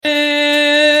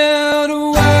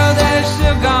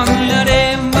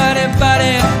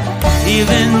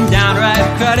even downright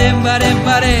cruddy,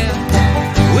 buddy.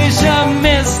 Wish I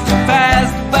missed the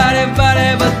past, buddy,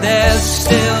 but there's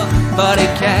still buddy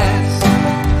cast.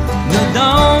 No,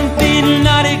 don't be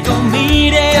naughty, go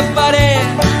meet a buddy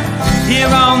here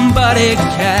on Buddy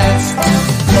Cast.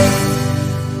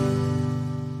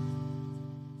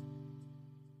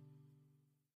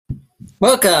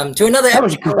 Welcome to another That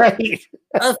was great.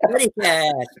 of Buddy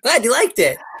Cast. Glad you liked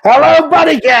it. Hello,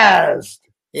 Buddy Cast.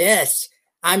 Yes,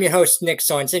 I'm your host, Nick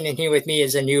Sorensen, and here with me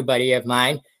is a new buddy of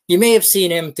mine. You may have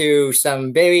seen him through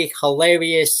some very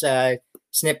hilarious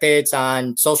snippets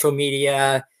on social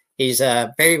media. He's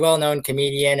a very well-known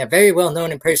comedian, a very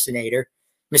well-known impersonator,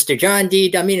 Mr. John D.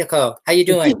 Domenico. How you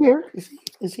doing?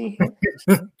 Is he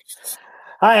here?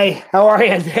 Hi, how are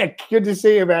you, Nick? Good to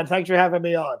see you, man. Thanks for having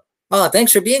me on. Oh,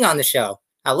 thanks for being on the show.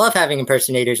 I love having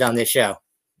impersonators on this show.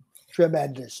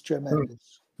 Tremendous.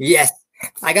 Yes.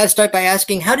 I got to start by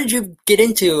asking, how did you get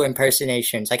into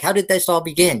impersonations? Like, how did this all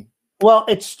begin? Well,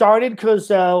 it started because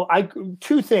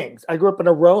two things. I grew up in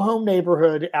a row home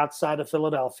neighborhood outside of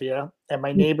Philadelphia, and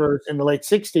my neighbors in the late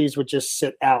 60s would just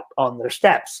sit out on their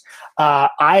steps.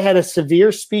 I had a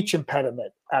severe speech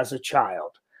impediment as a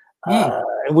child,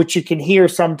 which you can hear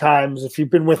sometimes if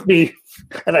you've been with me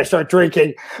and I start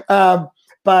drinking.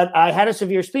 But I had a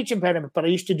severe speech impediment, but I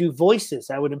used to do voices.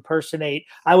 I would impersonate.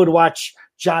 I would watch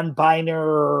John Biner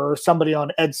or somebody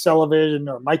on Ed Sullivan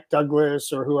or Mike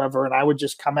Douglas or whoever, and I would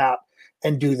just come out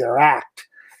and do their act.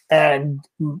 And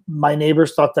my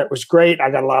neighbors thought that was great. I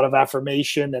got a lot of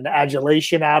affirmation and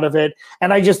adulation out of it.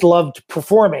 And I just loved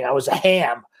performing. I was a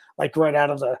ham, like right out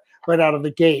of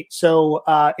the gate. So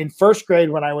in first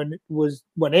grade, when I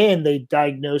went in, they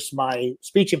diagnosed my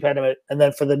speech impediment. And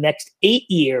then for the next 8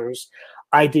 years,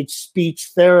 I did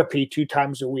speech therapy 2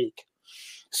 times a week.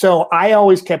 So I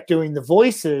always kept doing the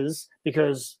voices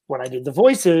because when I did the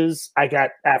voices, I got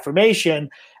affirmation.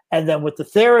 And then with the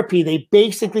therapy, they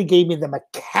basically gave me the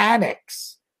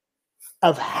mechanics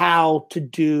of how to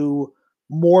do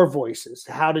more voices,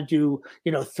 how to do,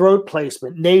 throat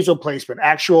placement, nasal placement,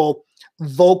 actual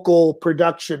vocal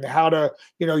production, how to,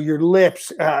 your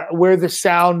lips, where the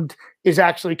sound is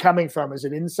actually coming from. Is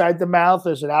it inside the mouth?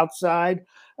 Is it outside?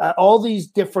 All these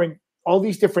different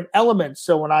elements.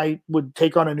 So when I would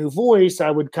take on a new voice,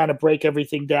 I would kind of break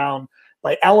everything down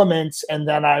by elements, and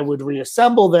then I would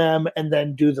reassemble them and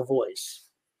then do the voice.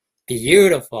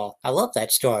 Beautiful. I love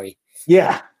that story.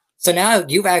 Yeah. So now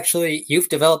you've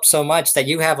developed so much that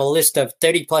you have a list of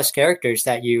 30 plus characters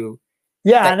that you.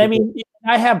 Yeah. And I mean,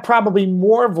 I have probably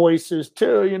more voices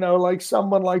too, like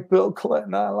someone like Bill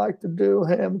Clinton. I like to do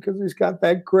him because he's got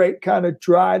that great kind of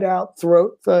dried out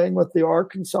throat thing with the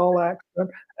Arkansas accent.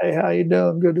 Hey, how you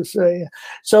doing? Good to see you.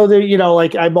 So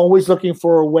like I'm always looking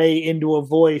for a way into a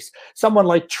voice. Someone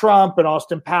like Trump and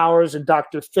Austin Powers and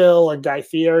Dr. Phil and Guy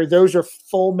Fieri, those are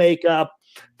full makeup,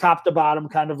 top to bottom,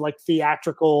 kind of like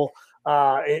theatrical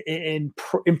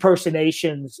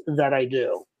impersonations that I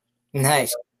do.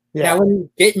 Nice. Yeah. Now, when you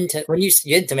get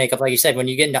into makeup, like you said, when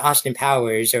you get into Austin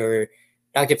Powers or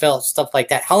Dr. Phil, stuff like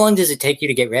that, how long does it take you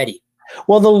to get ready?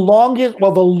 Well, the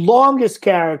longest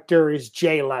character is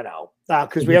Jay Leno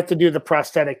because we have to do the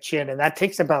prosthetic chin, and that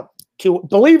takes about 2.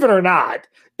 Believe it or not,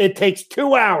 it takes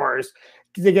 2 hours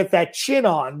to get that chin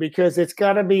on because it's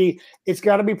got to be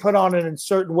put on in a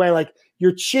certain way. Like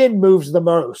your chin moves the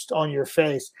most on your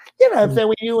face. If then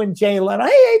when you and Jay Leno,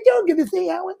 hey, don't get to see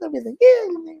how it's everything.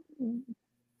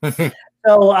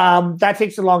 So that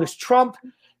takes the longest. Trump,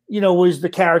 was the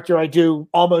character I do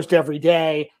almost every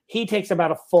day. He takes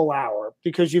about a full hour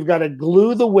because you've got to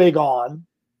glue the wig on.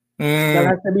 That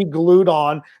has to be glued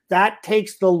on. That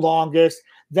takes the longest.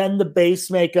 Then the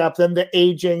base makeup, then the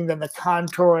aging, then the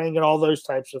contouring, and all those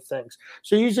types of things.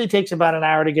 So it usually takes about an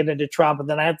hour to get into Trump, and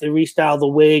then I have to restyle the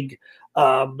wig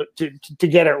to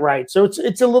get it right. So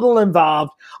it's a little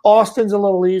involved. Austin's a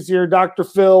little easier. Dr.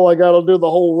 Phil, I got to do the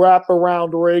whole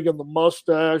wraparound rig and the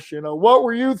mustache. What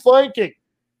were you thinking?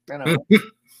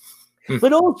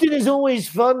 But Austin is always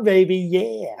fun, baby.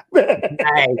 Yeah.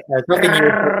 Nice.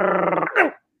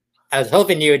 I was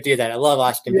hoping you would do that. I love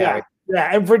Austin Powers.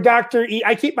 Yeah, and for Dr. E,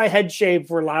 I keep my head shaved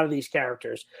for a lot of these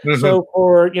characters. So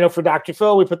for Dr.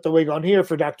 Phil, we put the wig on here.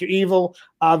 For Dr. Evil,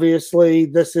 obviously,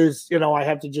 this is, I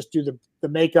have to just do the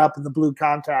makeup and the blue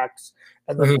contacts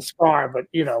and then the scar. But,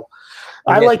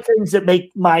 I like things that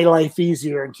make my life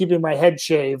easier, and keeping my head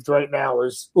shaved right now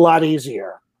is a lot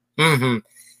easier.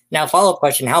 Now, follow-up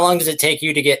question. How long does it take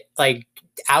you to get,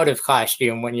 out of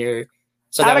costume when you're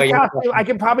So out that of way costume, I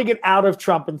can probably get out of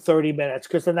Trump in 30 minutes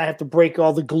because then I have to break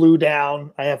all the glue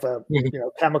down. I have a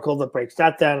chemical that breaks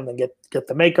that down, and then get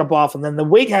the makeup off, and then the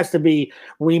wig has to be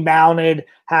remounted.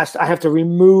 I have to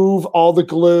remove all the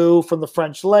glue from the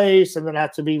French lace, and then it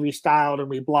has to be restyled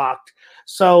and reblocked.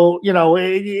 So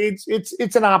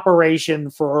it's an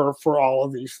operation for all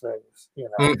of these things.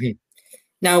 Mm-hmm.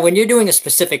 Now, when you're doing a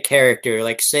specific character,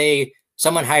 like say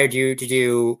someone hired you to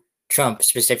do Trump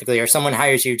specifically, or someone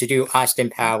hires you to do Austin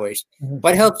Powers,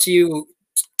 what helps you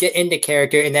get into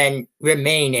character and then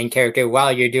remain in character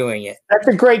while you're doing it? That's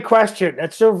a great question.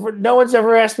 No one's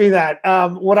ever asked me that.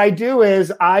 What I do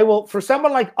is for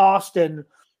someone like Austin,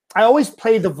 I always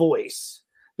play the voice.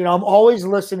 I'm always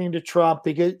listening to Trump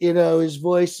because, his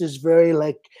voice is very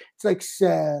it's like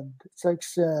sand. It's like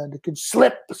sand. It can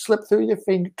slip through your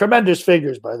fingers. Tremendous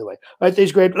fingers, by the way. Aren't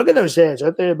these great? Look at those hands.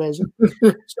 Aren't they amazing?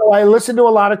 So I listen to a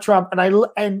lot of Trump,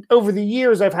 and over the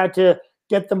years, I've had to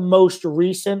get the most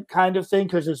recent kind of thing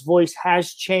because his voice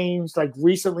has changed. Like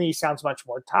recently, he sounds much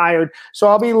more tired. So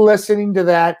I'll be listening to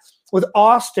that. With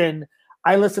Austin,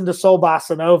 I listen to Soul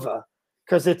Bossa Nova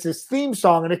because it's his theme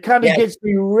song, and it kind of gets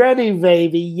me ready,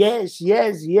 baby. Yes,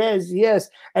 yes, yes, yes.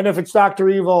 And if it's Dr.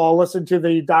 Evil, I'll listen to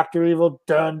the Dr. Evil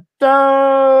dun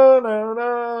dun dun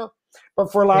dun.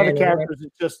 But for a lot of the characters,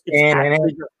 it's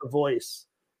actually just the voice.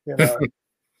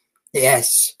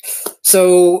 Yes.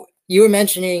 So you were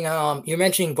mentioning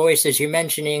voices. You're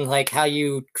mentioning like how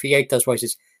you create those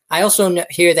voices. I also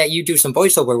hear that you do some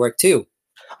voiceover work too.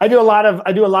 I do a lot of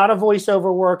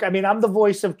voiceover work. I mean, I'm the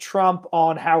voice of Trump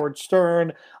on Howard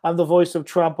Stern. I'm the voice of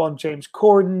Trump on James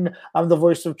Corden. I'm the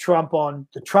voice of Trump on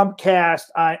the Trump Cast.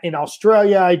 In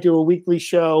Australia, I do a weekly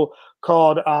show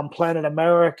called Planet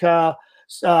America.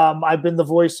 I've been the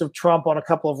voice of Trump on a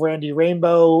couple of Randy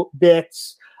Rainbow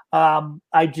bits.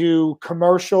 I do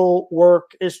commercial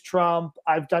work as Trump.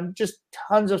 I've done just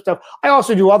tons of stuff. I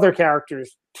also do other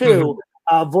characters too.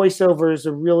 Voiceover is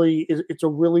a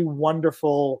really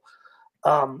wonderful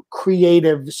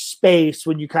creative space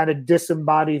when you kind of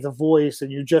disembody the voice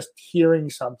and you're just hearing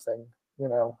something,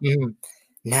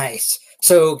 Nice.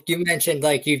 So you mentioned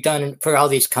like you've done for all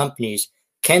these companies.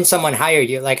 Can someone hire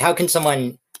you? Like how can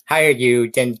someone hire you?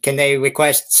 Then can they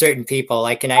request certain people?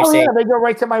 Like can I say they go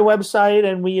right to my website,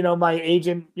 and my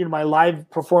agent, my live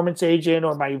performance agent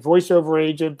or my voiceover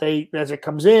agent, as it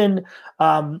comes in,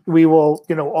 we will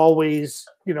always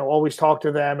talk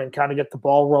to them and kind of get the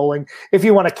ball rolling. If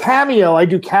you want a cameo, I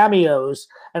do cameos,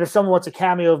 and if someone wants a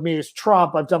cameo of me as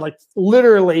Trump, I've done like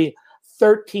literally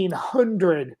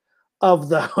 1,300 of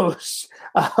those.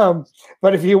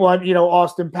 But if you want,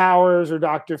 Austin Powers or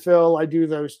Dr. Phil, I do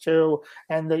those too.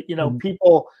 And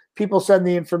people send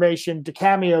the information to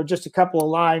Cameo, just a couple of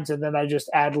lines, and then I just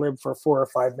ad lib for 4 or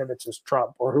 5 minutes as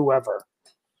Trump or whoever.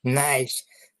 Nice.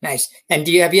 And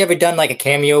have you ever done like a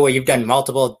cameo where you've done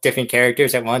multiple different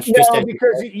characters at once? No,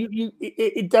 because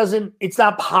it's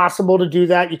not possible to do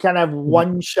that. You kind of have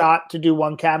one shot to do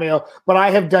one cameo. But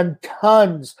I have done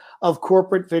tons of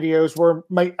corporate videos where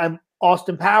I'm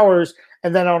Austin Powers,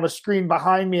 and then on a screen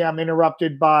behind me, I'm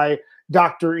interrupted by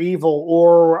Dr. Evil,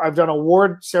 or I've done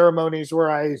award ceremonies where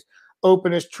I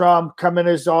open as Trump, come in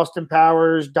as Austin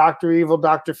Powers, Dr. Evil,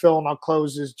 Dr. Phil, and I'll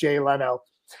close as Jay Leno.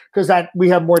 Because we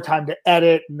have more time to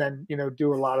edit and then,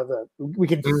 do a lot of we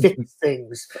can fix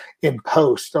things in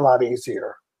post a lot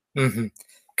easier. Mm-hmm.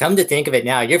 Come to think of it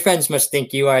now, your friends must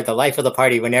think you are the life of the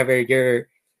party whenever you're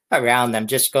around them,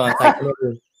 just going like,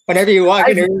 whenever you walk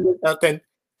in or something.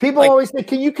 People always say,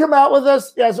 can you come out with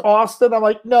us as Austin? I'm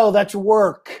like, no, that's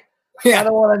work. Yeah. I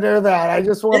don't want to do that. I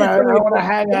just want to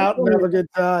hang out and have a good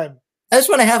time. I just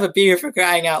want to have a beer, for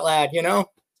crying out loud,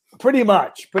 Pretty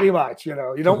much. You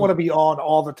don't want to be on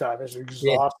all the time. It's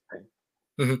exhausting.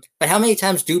 Yeah. But how many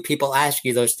times do people ask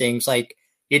you those things? Like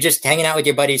you're just hanging out with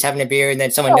your buddies, having a beer, and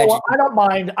then someone nudges you.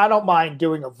 I don't mind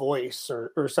doing a voice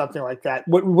or something like that.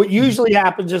 What usually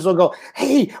happens is they'll go,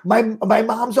 "Hey, my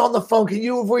mom's on the phone. Can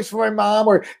you do a voice for my mom?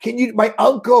 Or can you my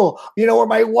uncle? Or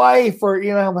my wife? Or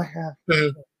I'm like,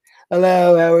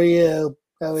 hello, how are you?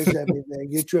 How is everything?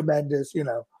 You're tremendous.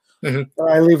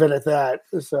 I leave it at that.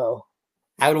 So.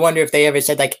 I would wonder if they ever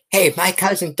said like, "Hey, my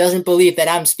cousin doesn't believe that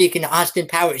I'm speaking to Austin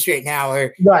Powers right now."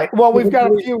 Or right. Well, we've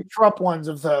got a few Trump ones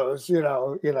of those,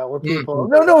 where people,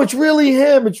 no, it's really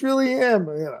him. It's really him.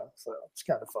 So it's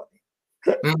kind of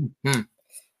funny.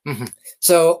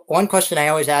 So one question I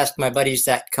always ask my buddies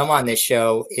that come on this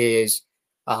show is,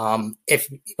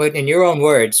 but in your own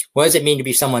words, what does it mean to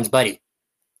be someone's buddy?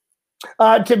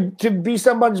 To be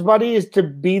someone's buddy is to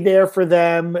be there for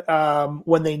them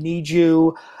when they need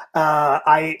you.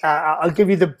 I'll give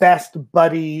you the best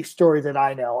buddy story that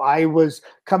I know. I was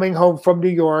coming home from New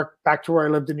York back to where I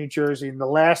lived in New Jersey, and the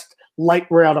last light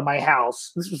rail to my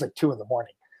house, this was like 2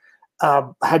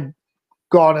 a.m, had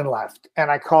gone and left. And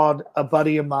I called a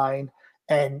buddy of mine,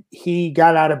 and he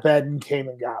got out of bed and came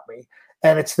and got me.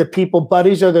 And it's the people,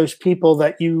 buddies are those people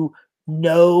that you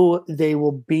know they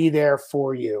will be there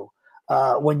for you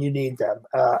when you need them.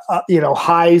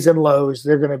 Highs and lows,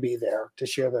 they're going to be there to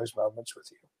share those moments with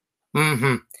you.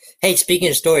 Mm-hmm. Hey, speaking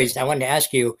of stories, I wanted to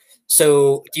ask you,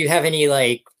 so do you have any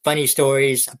like funny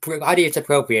stories, audience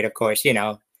appropriate, of course,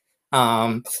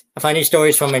 funny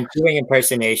stories from doing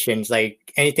impersonations,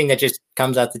 like anything that just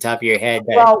comes out the top of your head?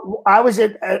 Well, I was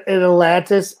in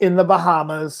Atlantis in the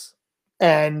Bahamas,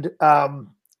 and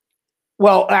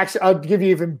actually, I'll give you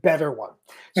an even better one.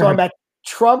 So I'm at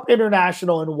Trump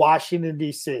International in Washington,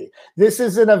 D.C. This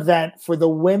is an event for the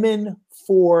Women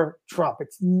for Trump.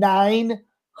 It's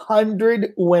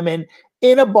 900 women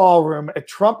in a ballroom at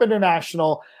Trump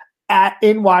International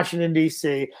in Washington,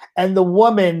 D.C. And the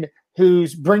woman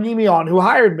who's bringing me on, who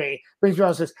hired me, brings me on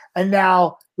and says, and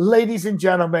now, ladies and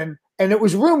gentlemen, and it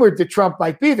was rumored that Trump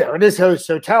might be there in his host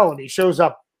hotel, and he shows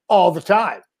up all the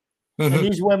time. And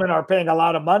these women are paying a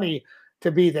lot of money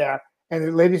to be there.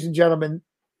 And ladies and gentlemen,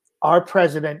 our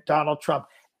president, Donald Trump,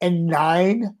 and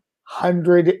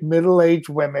 900 middle-aged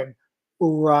women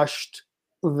rushed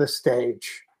the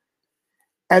stage.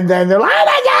 And then they're like, oh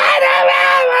my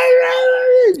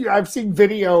God! I've seen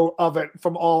video of it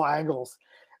from all angles.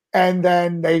 And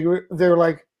then they're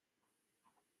like,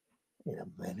 wait a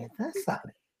minute, that's not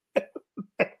it.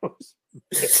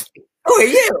 Who are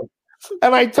you?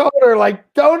 And I told her,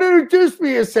 like, don't introduce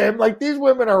me as him. Like, these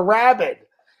women are rabid,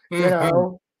 you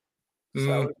know?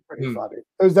 So it was pretty funny.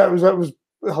 That was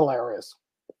hilarious.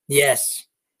 Yes.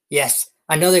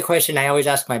 Another question I always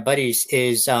ask my buddies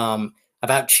is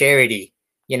about charity.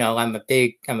 I'm a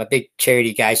big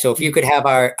charity guy. So if you could have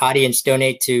our audience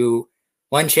donate to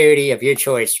one charity of your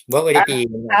choice, what would it be?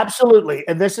 Absolutely.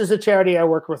 And this is a charity I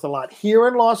work with a lot. Here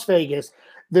in Las Vegas,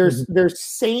 there's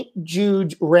St.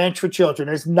 Jude's Ranch for Children.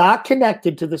 It's not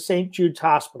connected to the St. Jude's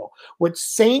Hospital. What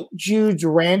St. Jude's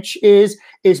Ranch is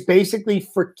basically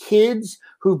for kids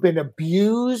who've been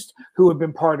abused, who have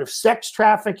been part of sex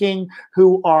trafficking,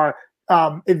 who are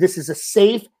this is a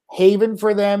safe haven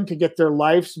for them to get their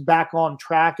lives back on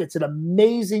track. It's an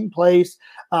amazing place.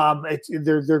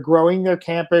 They're growing their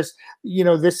campus.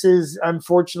 This is,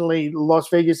 unfortunately, Las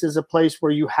Vegas is a place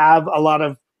where you have a lot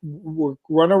of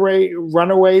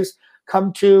runaways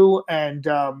come to, and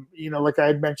like I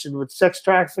had mentioned with sex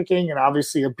trafficking and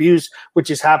obviously abuse, which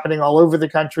is happening all over the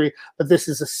country, but this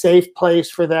is a safe place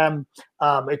for them.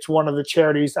 It's one of the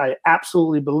charities I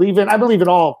absolutely believe in. I believe in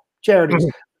all charities.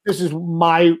 This is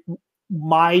my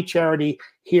charity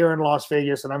here in Las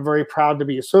Vegas, and I'm very proud to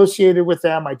be associated with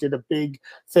them. I did a big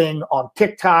thing on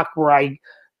TikTok where I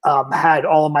had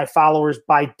all of my followers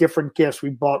buy different gifts. We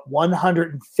bought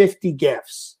 150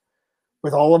 gifts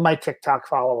with all of my TikTok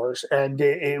followers, and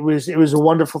it was a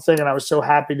wonderful thing, and I was so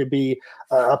happy to be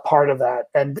a part of that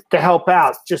and to help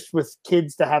out just with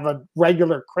kids to have a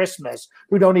regular Christmas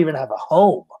who don't even have a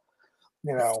home.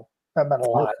 That meant a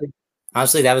lot.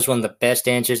 Honestly, that was one of the best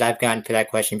answers I've gotten to that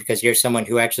question, because you're someone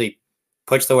who actually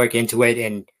puts the work into it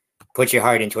and puts your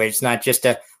heart into it. It's not just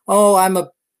I'm a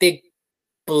big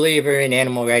believer in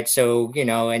animal rights, so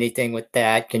anything with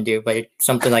that can do. But it's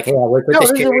something like, hey, I work with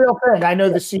this. This is a real thing. I know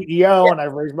the CEO, and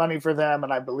I've raised money for them,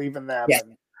 and I believe in them. Yeah.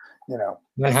 And,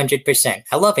 100%.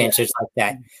 I love answers like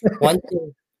that.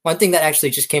 One thing that actually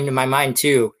just came to my mind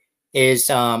too is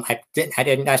I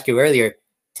didn't ask you earlier.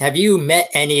 Have you met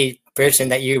any person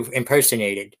that you've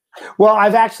impersonated? Well,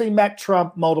 I've actually met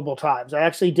Trump multiple times. I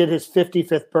actually did his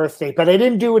 55th birthday, but I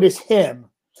didn't do it as him.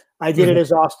 I did it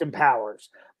as Austin Powers.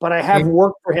 But I have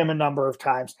worked for him a number of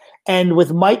times. And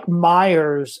with Mike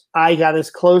Myers, I got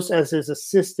as close as his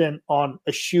assistant on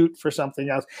a shoot for something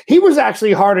else. He was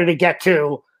actually harder to get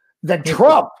to than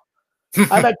Trump.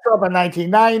 I met Trump in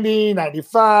 1990,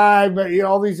 95, but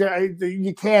all these,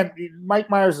 you can't, Mike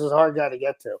Myers is a hard guy to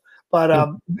get to.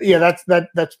 But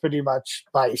that's pretty much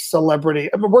my celebrity.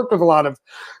 I've worked with a lot of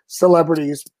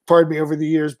celebrities, pardon me, over the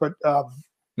years, but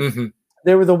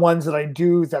they were the ones that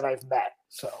I've met.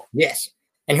 So yes.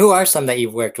 And who are some that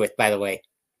you've worked with, by the way?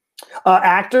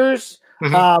 Actors.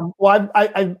 Well,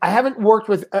 I haven't worked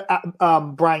with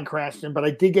Bryan Cranston, but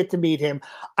I did get to meet him.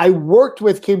 I worked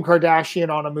with Kim Kardashian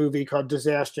on a movie called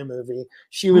Disaster Movie.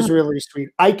 She was really sweet.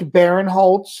 Ike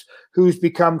Barinholtz, who's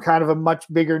become kind of a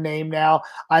much bigger name now.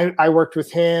 I worked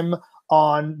with him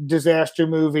on Disaster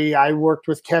Movie. I worked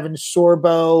with Kevin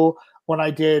Sorbo when I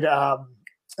did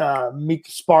Meet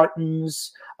the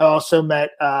Spartans. I also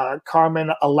met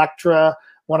Carmen Electra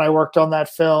when I worked on that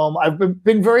film. I've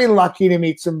been very lucky to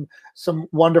meet some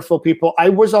wonderful people. I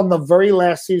was on the very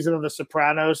last season of The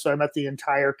Sopranos, so I met the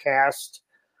entire cast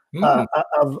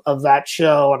of that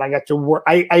show, and I got to work.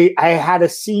 I had a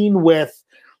scene with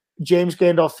James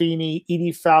Gandolfini,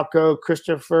 Edie Falco,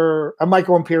 Christopher,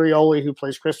 Michael Imperioli, who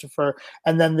plays Christopher,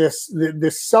 and then this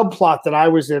subplot that I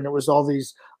was in. It was all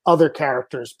these other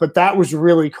characters, but that was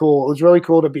really cool. It was really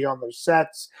cool to be on those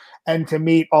sets and to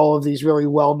meet all of these really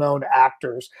well-known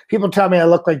actors. People tell me I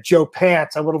look like Joe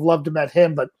Pants. I would have loved to met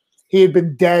him, but he had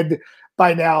been dead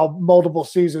by now multiple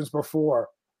seasons before.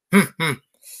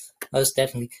 Most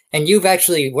definitely. And you've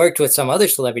actually worked with some other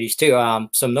celebrities too.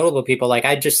 Some notable people. Like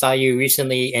I just saw you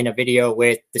recently in a video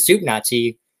with the Soup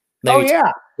Nazi.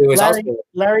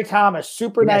 Larry Thomas,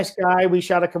 super nice guy. We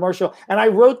shot a commercial, and I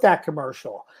wrote that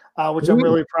commercial, which I'm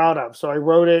really proud of. So I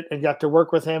wrote it and got to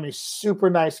work with him. He's a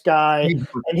super nice guy, and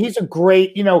he's a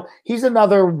great, he's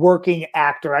another working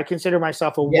actor. I consider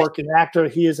myself a working actor.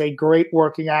 He is a great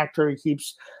working actor. He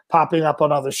keeps popping up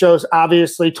on other shows.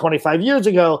 Obviously, 25 years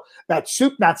ago, that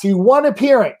Soup Nazi one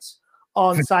appearance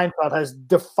on Seinfeld has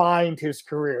defined his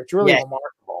career. It's really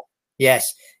remarkable.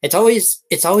 Yes. It's always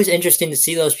interesting to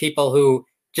see those people who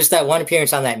just that one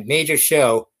appearance on that major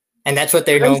show, and that's what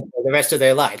they're known for the rest of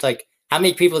their life. Like, how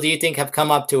many people do you think have come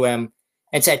up to him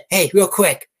and said, "Hey, real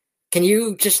quick, can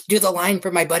you just do the line for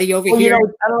my buddy over here?"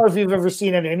 I don't know if you've ever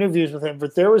seen any interviews with him,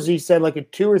 but he said like a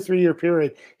 2 or 3 year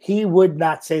period, he would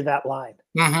not say that line.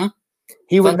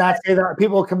 He would not say that.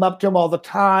 People would come up to him all the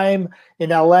time in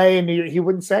LA, and he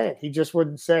wouldn't say it. He just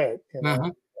wouldn't say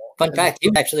it. Fun fact, he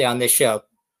was actually on this show.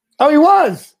 Oh, he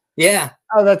was? Yeah.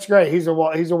 Oh, that's great. He's a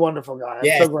wonderful guy.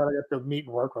 I'm so glad I got to meet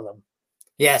and work with him.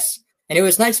 Yes. And it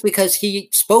was nice because he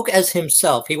spoke as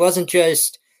himself. He wasn't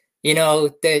just, he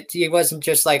wasn't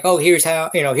just like, oh, here's how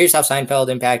Seinfeld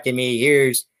impacted me.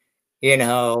 Here's,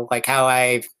 like how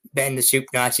I've been the Soup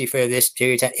Nazi for this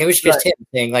period of time. It was just him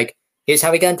saying, like, here's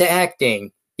how he got into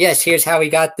acting. Yes, here's how he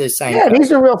got this Seinfeld. Yeah, and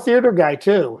he's a real theater guy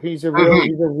too. He's a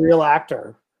real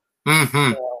actor.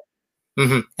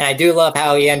 And I do love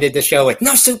how he ended the show with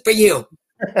 "No soup for you."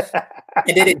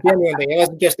 He did it genuinely. It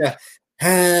wasn't just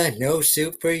a "no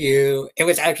soup for you." It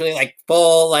was actually like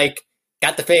full, like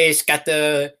got the face, got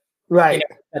the got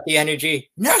the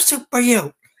energy. "No soup for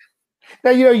you."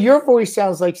 Now your voice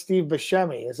sounds like Steve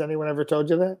Buscemi. Has anyone ever told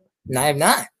you that? No, I have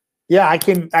not. Yeah, I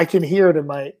can hear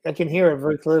it I can hear it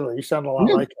very clearly. You sound a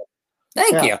lot like it.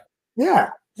 Thank you. Yeah.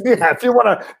 If you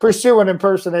want to pursue an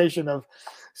impersonation of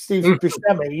Steve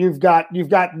Buscemi, you've got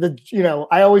the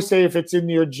I always say if it's in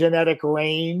your genetic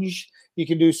range, you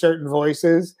can do certain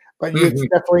voices, but it's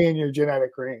definitely in your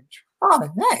genetic range. Oh,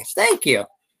 nice. Thank you.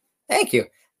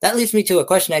 That leads me to a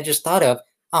question I just thought of.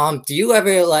 Do you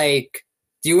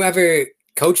ever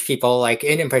coach people like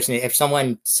in person? If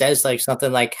someone says like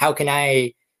something like, "How can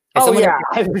I?" I've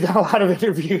done a lot of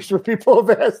interviews where people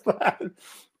have asked that.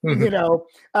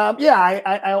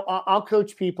 I'll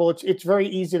coach people. It's very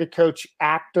easy to coach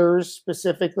actors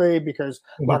specifically because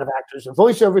a lot of actors are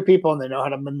voiceover people and they know how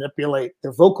to manipulate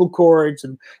their vocal cords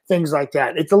and things like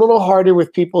that. It's a little harder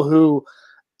with people who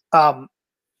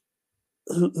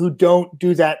don't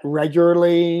do that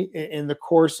regularly in the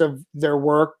course of their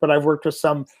work. But I've worked with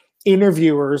some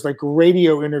interviewers, like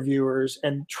radio interviewers,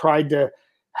 and tried to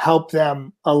help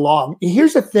them along.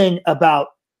 Here's the thing about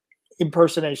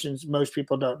impersonations most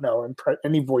people don't know in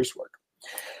any voice work.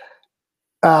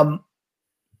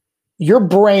 Your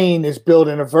brain is built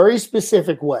in a very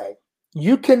specific way.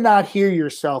 You cannot hear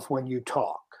yourself when you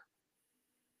talk.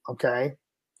 Okay?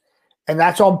 And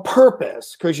that's on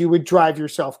purpose because you would drive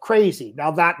yourself crazy.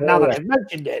 Now that I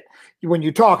mentioned it, when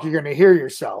you talk, you're going to hear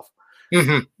yourself.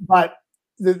 But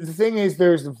the thing is,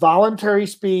 there's voluntary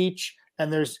speech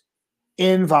and there's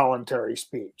involuntary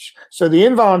speech. So the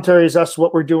involuntary is us,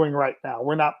 what we're doing right now.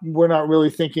 We're not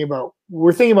really thinking about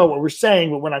what we're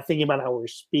saying, but we're not thinking about how we're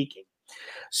speaking.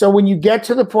 So when you get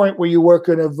to the point where you work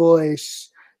on a voice,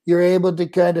 you're able to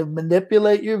kind of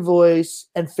manipulate your voice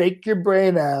and fake your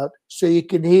brain out so you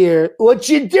can hear what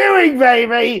you're doing,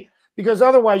 baby, because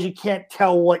otherwise you can't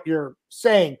tell what you're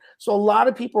saying. So a lot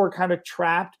of people are kind of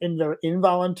trapped in their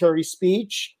involuntary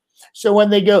speech. So when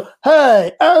they go,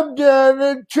 "Hi, I'm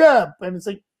Donald Trump," and it's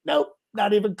like, nope,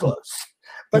 not even close.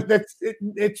 But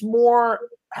it's more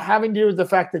having to do with the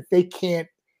fact that they can't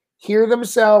hear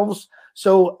themselves.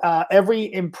 So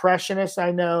every impressionist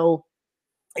I know,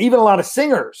 even a lot of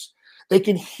singers, they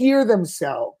can hear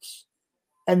themselves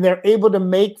and they're able to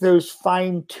make those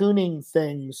fine-tuning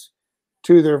things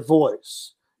to their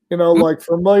voice. Like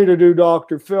for me to do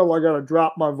Dr. Phil, I got to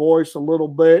drop my voice a little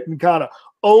bit and kind of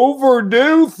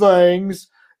overdo things,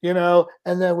 and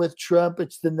then with Trump,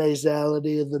 it's the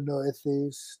nasality of the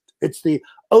Northeast. It's the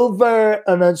over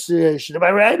enunciation. Am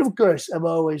I right? Of course, I'm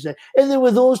always there. And then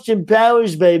with Austin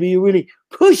Powers, baby, you're really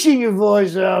pushing your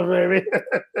voice out, baby.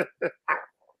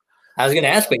 I was going to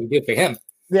ask what you do for him.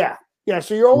 Yeah.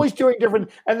 So you're always doing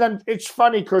different. And then it's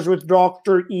funny because with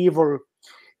Dr. Evil,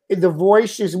 the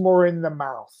voice is more in the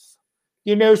mouth.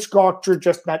 Scott, you're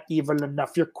just not evil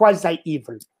enough. You're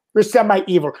quasi-evil. You're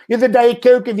semi-evil. You're the Diet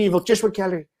Coke of evil, just with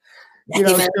Kelly.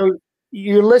 So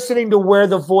you're listening to where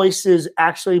the voice is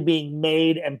actually being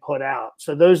made and put out.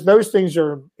 So those things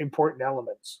are important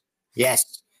elements.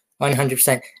 Yes,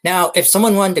 100%. Now, if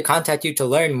someone wanted to contact you to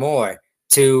learn more,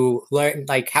 to learn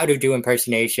like how to do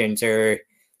impersonations or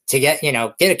to get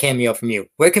a cameo from you,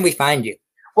 where can we find you?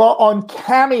 Well, on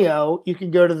Cameo, you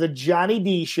can go to the Johnny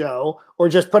D Show or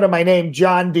just put in my name,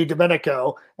 John D.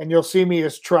 Domenico, and you'll see me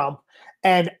as Trump.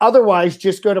 And otherwise,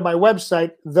 just go to my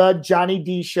website,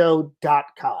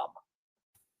 thejohnnydshow.com.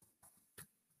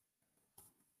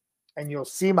 And you'll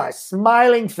see my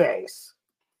smiling face.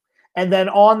 And then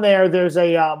on there, there's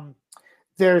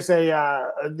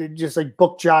just like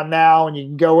book John now, and you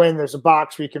can go in. There's a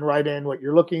box where you can write in what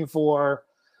you're looking for,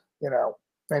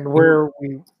 and we'll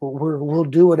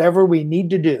do whatever we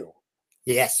need to do.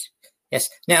 Yes.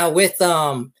 Now with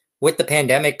the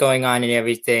pandemic going on and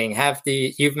everything,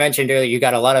 you've mentioned earlier you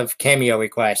got a lot of cameo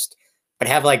requests, but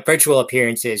have like virtual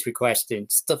appearances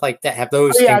requested, stuff like that. Have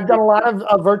those? Yeah, I've done a lot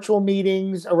of virtual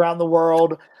meetings around the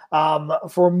world.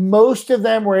 For most of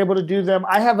them, we're able to do them.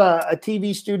 I have a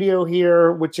TV studio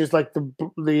here, which is like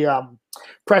the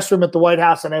press room at the White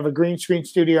House, and I have a green screen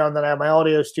studio, and then I have my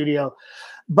audio studio.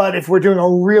 But if we're doing a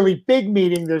really big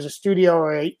meeting, there's a studio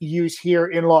I use here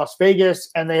in Las Vegas,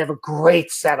 and they have a great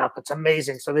setup. It's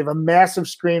amazing. So they have a massive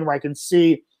screen where I can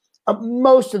see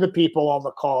most of the people on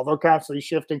the call. They're constantly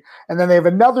shifting. And then they have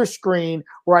another screen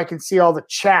where I can see all the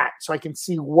chat, so I can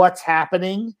see what's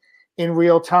happening in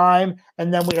real time.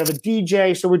 And then we have a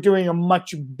DJ. So we're doing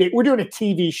we're doing a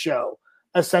TV show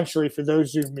essentially for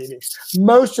those Zoom meetings.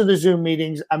 Most of the Zoom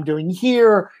meetings I'm doing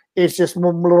here is just a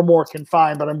little more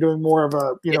confined, but I'm doing more of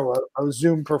a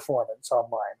Zoom performance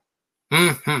online.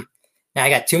 Mm-hmm. Now I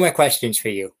got two more questions for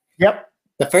you. Yep.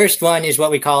 The first one is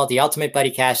what we call the Ultimate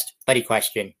BuddyCast Buddy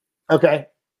Question. Okay.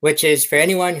 Which is for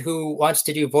anyone who wants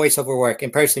to do voiceover work,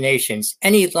 impersonations,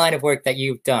 any line of work that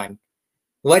you've done.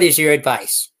 What is your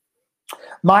advice?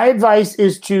 My advice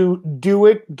is to do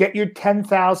it, get your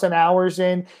 10,000 hours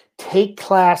in, take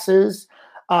classes,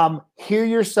 hear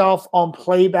yourself on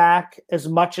playback as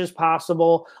much as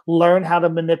possible, learn how to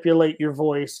manipulate your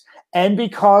voice. And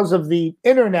because of the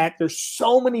internet, there's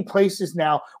so many places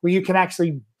now where you can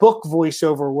actually book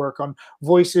voiceover work on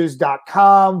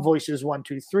voices.com,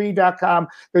 voices123.com.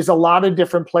 There's a lot of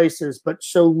different places, but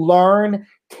so learn,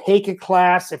 take a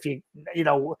class if you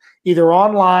either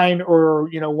online or,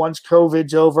 once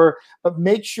COVID's over, but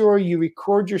make sure you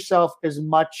record yourself as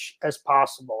much as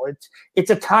possible.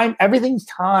 It's a time, everything's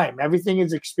time. Everything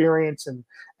is experience and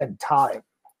time.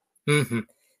 Mm-hmm.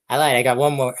 I lied. I got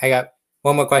one more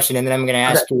question, and then I'm going to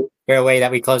ask you for a way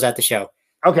that we close out the show.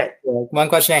 Okay. One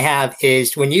question I have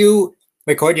is when you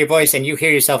record your voice and you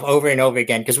hear yourself over and over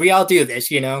again, because we all do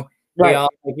this, Right. We all,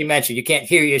 like you mentioned, you can't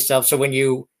hear yourself. So when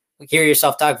you hear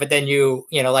yourself talk, but then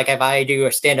like if I do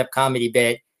a stand-up comedy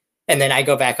bit and then I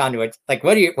go back onto it, like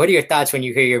what are your thoughts when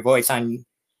you hear your voice on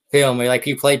film or like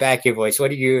you play back your voice?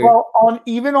 Well,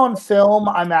 even on film,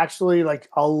 I'm actually like,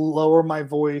 I'll lower my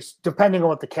voice depending on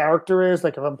what the character is.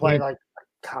 Like if I'm playing like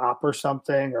a cop or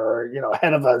something, or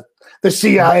head of the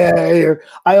CIA, or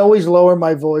I always lower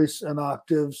my voice an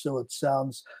octave so it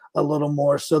sounds a little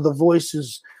more. So the voice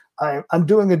is, I'm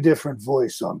doing a different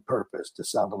voice on purpose to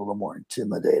sound a little more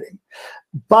intimidating.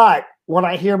 But when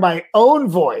I hear my own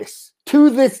voice to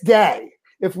this day,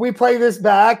 if we play this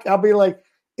back, I'll be like,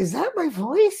 is that my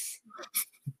voice?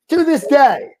 To this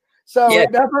day. So Yeah.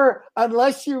 it never,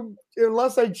 unless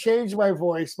I change my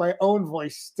voice, my own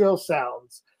voice still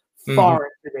sounds foreign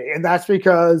to me. And that's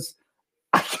because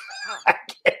I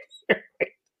can't hear it.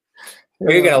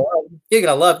 You're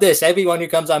gonna love this. Everyone who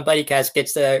comes on BuddyCast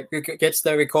gets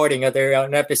the recording of their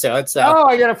own episode. So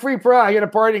I get I get a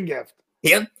parting gift.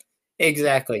 Yep,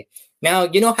 exactly. Now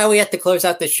you know how we have to close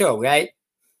out the show, right?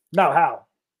 No, how?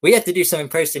 We have to do some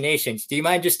impersonations. Do you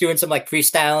mind just doing some like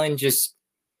freestyling?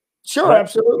 Sure,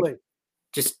 absolutely.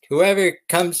 Just whoever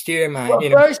comes to your mind. Well,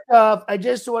 first off, I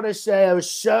just want to say I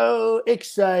was so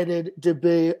excited to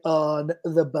be on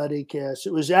the BuddyCast.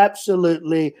 It was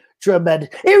absolutely tremendous.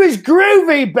 It was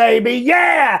groovy, baby.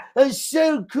 Yeah, it was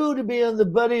so cool to be on the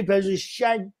BuddyCast. It was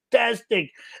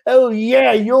fantastic. Oh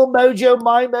yeah, your mojo,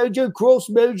 my mojo, cross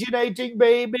mojonating,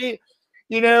 baby.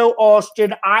 You know,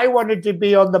 Austin, I wanted to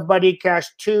be on the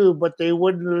BuddyCast too, but they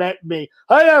wouldn't let me.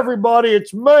 Hey, everybody,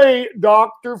 it's me,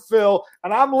 Dr. Phil,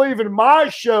 and I'm leaving my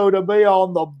show to be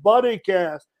on the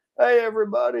BuddyCast. Hey,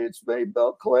 everybody, it's me,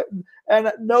 Bill Clinton,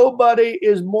 and nobody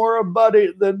is more a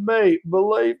buddy than me,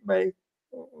 believe me.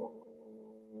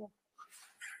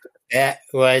 That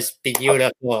was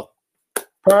beautiful.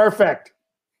 Perfect.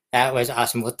 That was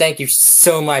awesome. Well, thank you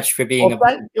so much for being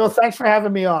thanks for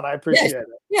having me on. I appreciate it.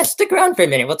 Yeah, stick around for a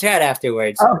minute. We'll chat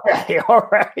afterwards. Okay. All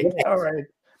right. Yes. All right.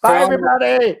 Bye,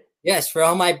 everybody. Yes, for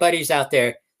all my buddies out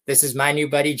there, this is my new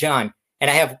buddy, John.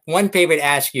 And I have one favor to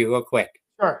ask you real quick.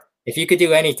 Sure. If you could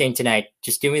do anything tonight,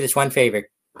 just do me this one favor.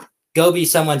 Go be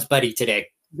someone's buddy today.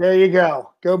 There you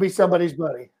go. Go be somebody's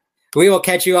buddy. We will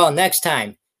catch you all next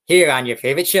time here on your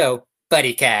favorite show,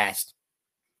 BuddyCast.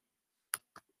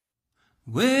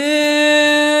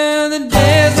 Well, the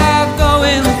days are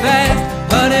going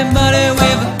fast, buddy,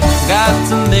 we've got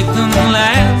to make them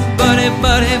last, buddy,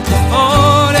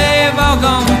 before they've all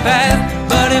gone past,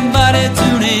 buddy,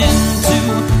 tune in to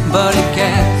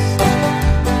BuddyCast.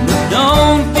 No,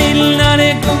 don't be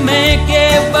none, go make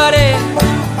it, buddy,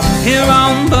 here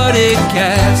on BuddyCast.